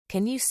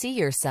Can you see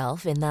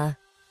yourself in the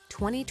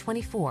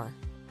 2024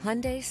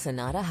 Hyundai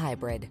Sonata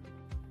Hybrid?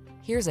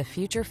 Here's a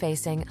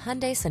future-facing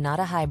Hyundai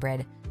Sonata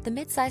Hybrid, the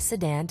midsize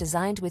sedan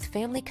designed with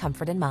family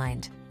comfort in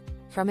mind.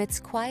 From its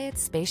quiet,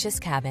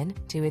 spacious cabin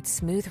to its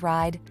smooth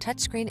ride,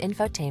 touchscreen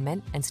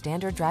infotainment, and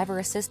standard driver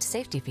assist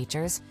safety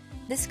features,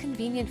 this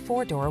convenient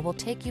four-door will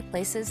take you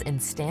places in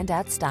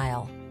standout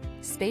style.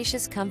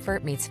 Spacious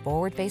comfort meets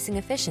forward-facing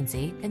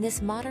efficiency in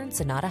this modern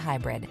Sonata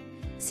Hybrid.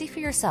 See for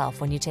yourself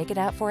when you take it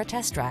out for a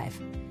test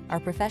drive. Our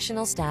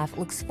professional staff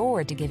looks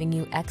forward to giving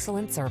you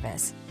excellent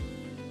service.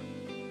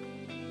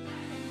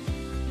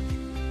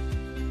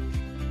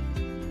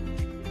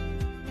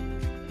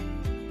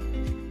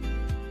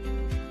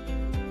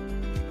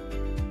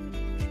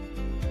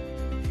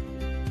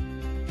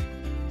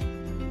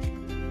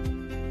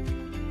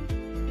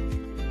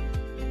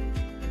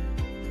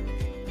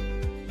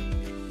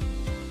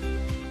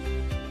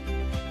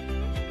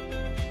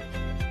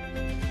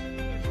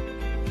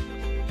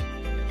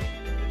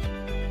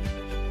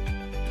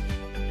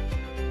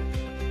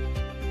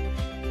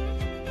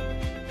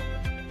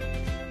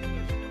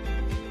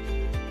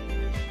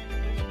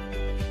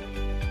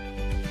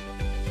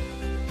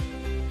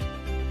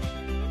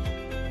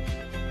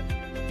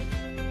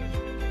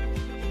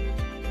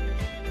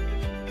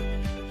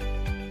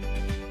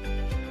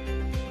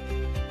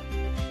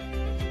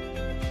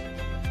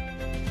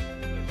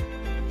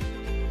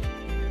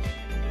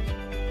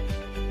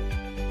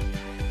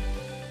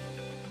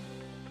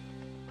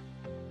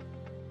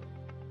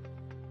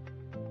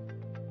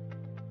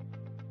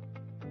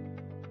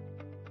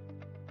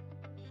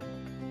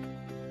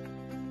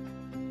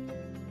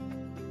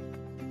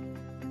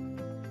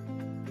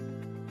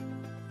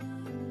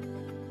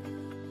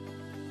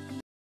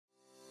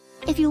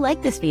 If you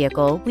like this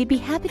vehicle, we'd be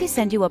happy to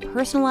send you a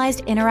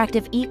personalized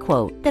interactive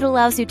e-quote that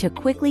allows you to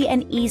quickly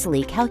and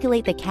easily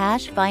calculate the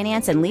cash,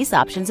 finance, and lease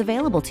options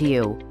available to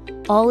you.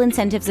 All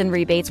incentives and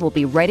rebates will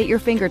be right at your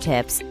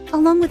fingertips,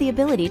 along with the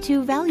ability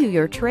to value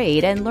your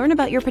trade and learn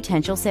about your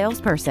potential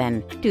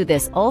salesperson. Do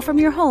this all from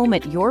your home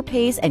at your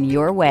pace and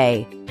your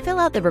way. Fill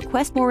out the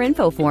Request More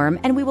Info form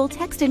and we will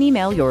text and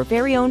email your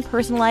very own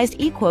personalized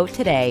e-quote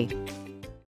today.